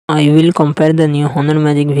I will compare the new Honor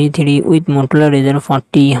Magic V3 with Motorola Razr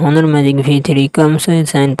 40. Honor Magic V3 comes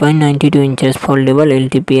with 7.92 inches foldable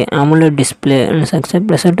LTP AMOLED display and success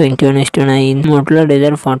pressure 21:9. Motorola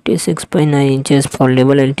Razr 40 6.9 inches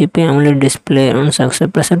foldable LTP AMOLED display and success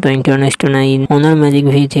pressure 21:9. Honor Magic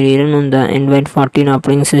V3 run on the Android 14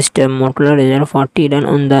 operating system. Motorola Razr 40 run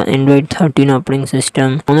on the Android 13 operating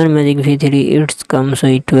system. Honor Magic V3 it comes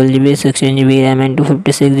with 12GB, 16GB RAM and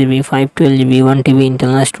 256GB, 512GB, 1TB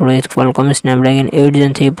internal storage, Qualcomm Snapdragon 8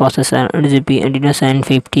 Gen 3 processor, 8GB Adreno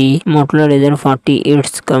 750. Motorola Razr 40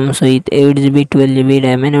 it comes with 8GB, 12GB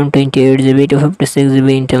RAM and 28GB,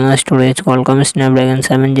 256GB internal storage, Qualcomm Snapdragon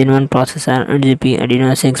 7 Gen 1 processor, 8GB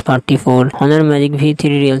Adreno 644. Honor Magic V3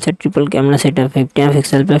 real set triple camera setup,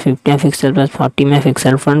 50MP plus 50MP plus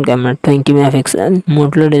 40MP front camera, 20MP.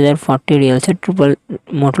 Motorola Razr 40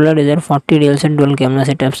 real set dual camera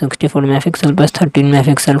setup, 64MP plus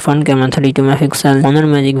 13MP front camera, 32MP. Honor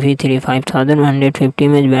Magic V3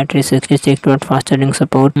 5150mAh battery, 66W fast charging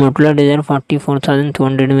support. Motorola Razr 40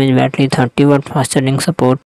 4200mAh battery, 30W fast charging support.